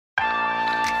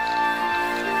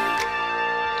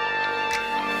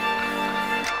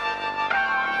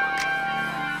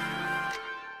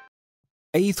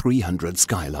A300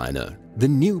 Skyliner, the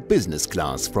new business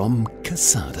class from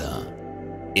Casada.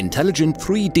 Intelligent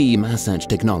 3D massage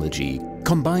technology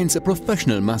combines a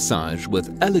professional massage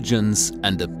with elegance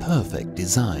and a perfect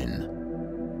design.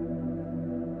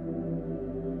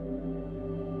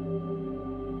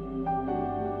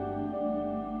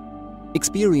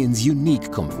 Experience unique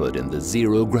comfort in the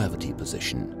zero-gravity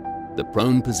position. The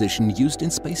prone position used in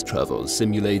space travel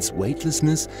simulates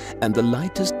weightlessness and the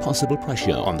lightest possible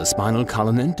pressure on the spinal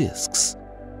column and discs.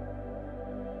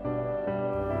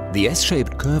 The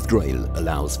S-shaped curved rail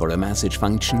allows for a massage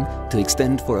function to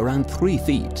extend for around 3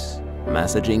 feet,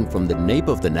 massaging from the nape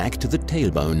of the neck to the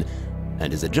tailbone,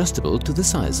 and is adjustable to the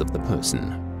size of the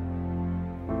person.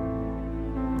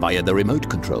 Via the remote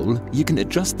control, you can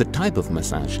adjust the type of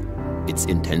massage, its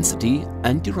intensity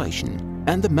and duration,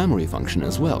 and the memory function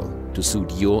as well, to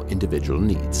suit your individual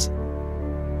needs.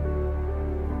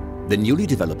 The newly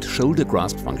developed shoulder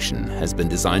grasp function has been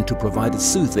designed to provide a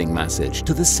soothing massage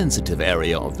to the sensitive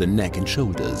area of the neck and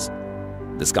shoulders.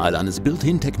 The Skyliner's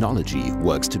built-in technology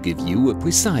works to give you a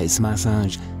precise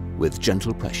massage with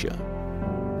gentle pressure.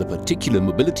 The particular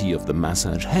mobility of the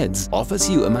massage heads offers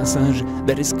you a massage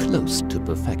that is close to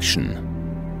perfection.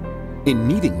 In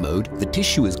kneading mode, the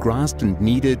tissue is grasped and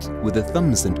kneaded with the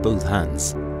thumbs and both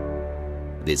hands.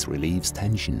 This relieves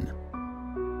tension.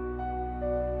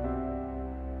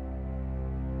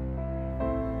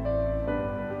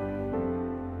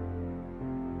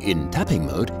 In tapping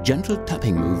mode, gentle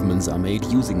tapping movements are made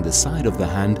using the side of the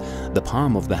hand, the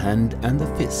palm of the hand and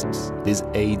the fists. This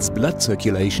aids blood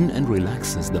circulation and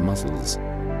relaxes the muscles.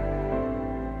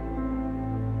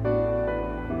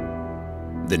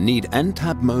 The knead and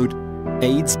tap mode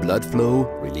aids blood flow,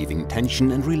 relieving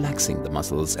tension and relaxing the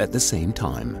muscles at the same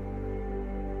time.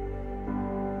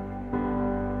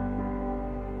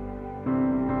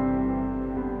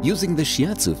 Using the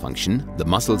shiatsu function, the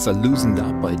muscles are loosened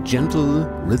up by gentle,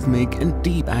 rhythmic and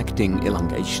deep-acting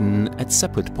elongation at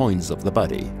separate points of the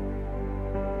body.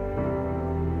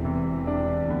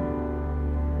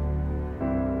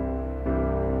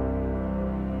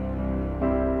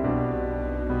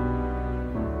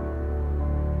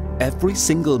 Every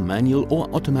single manual or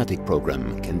automatic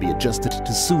program can be adjusted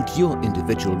to suit your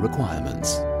individual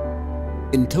requirements.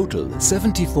 In total,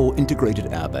 74 integrated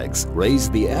airbags raise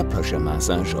the air pressure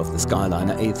massage of the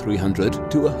Skyliner A300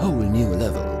 to a whole new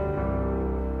level.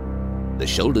 The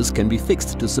shoulders can be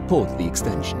fixed to support the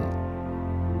extension.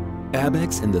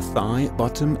 Airbags in the thigh,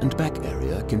 bottom and back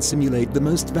area can simulate the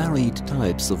most varied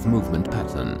types of movement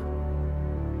pattern.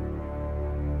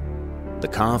 The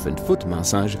calf and foot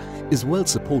massage is well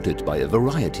supported by a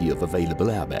variety of available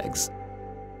airbags.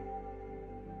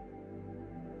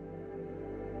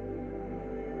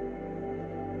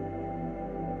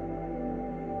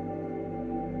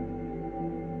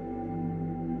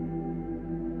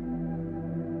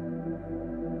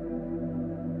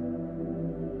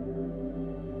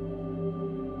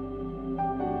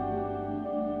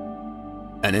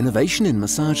 An innovation in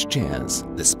massage chairs,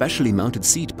 the specially mounted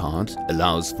seat part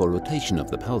allows for rotation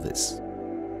of the pelvis.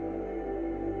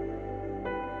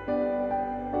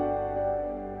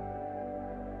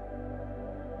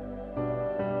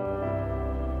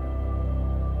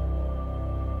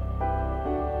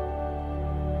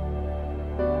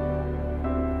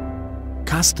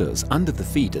 Casters under the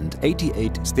feet and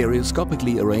 88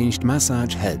 stereoscopically arranged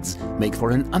massage heads make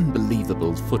for an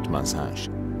unbelievable foot massage.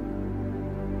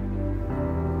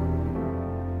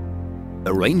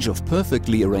 A range of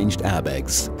perfectly arranged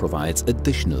airbags provides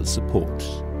additional support.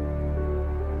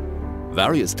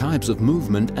 Various types of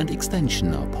movement and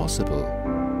extension are possible.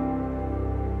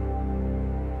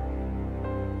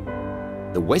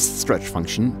 The waist stretch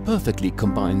function perfectly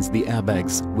combines the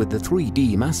airbags with the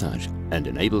 3D massage and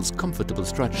enables comfortable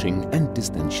stretching and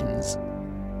distensions.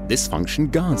 This function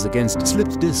guards against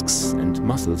slipped discs and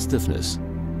muscle stiffness.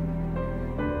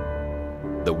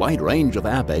 The wide range of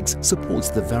airbags supports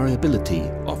the variability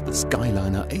of the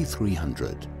Skyliner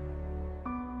A300.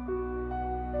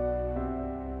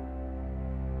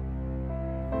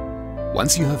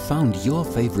 Once you have found your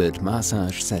favorite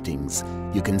massage settings,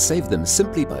 you can save them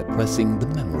simply by pressing the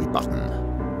memory button.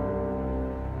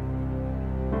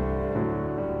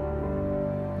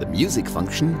 The music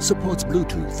function supports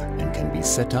Bluetooth and can be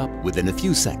set up within a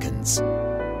few seconds.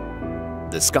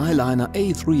 The Skyliner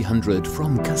A300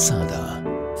 from Casada.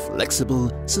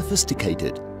 Flexible,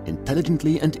 sophisticated,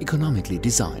 intelligently and economically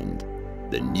designed.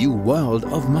 The new world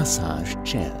of massage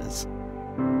chairs.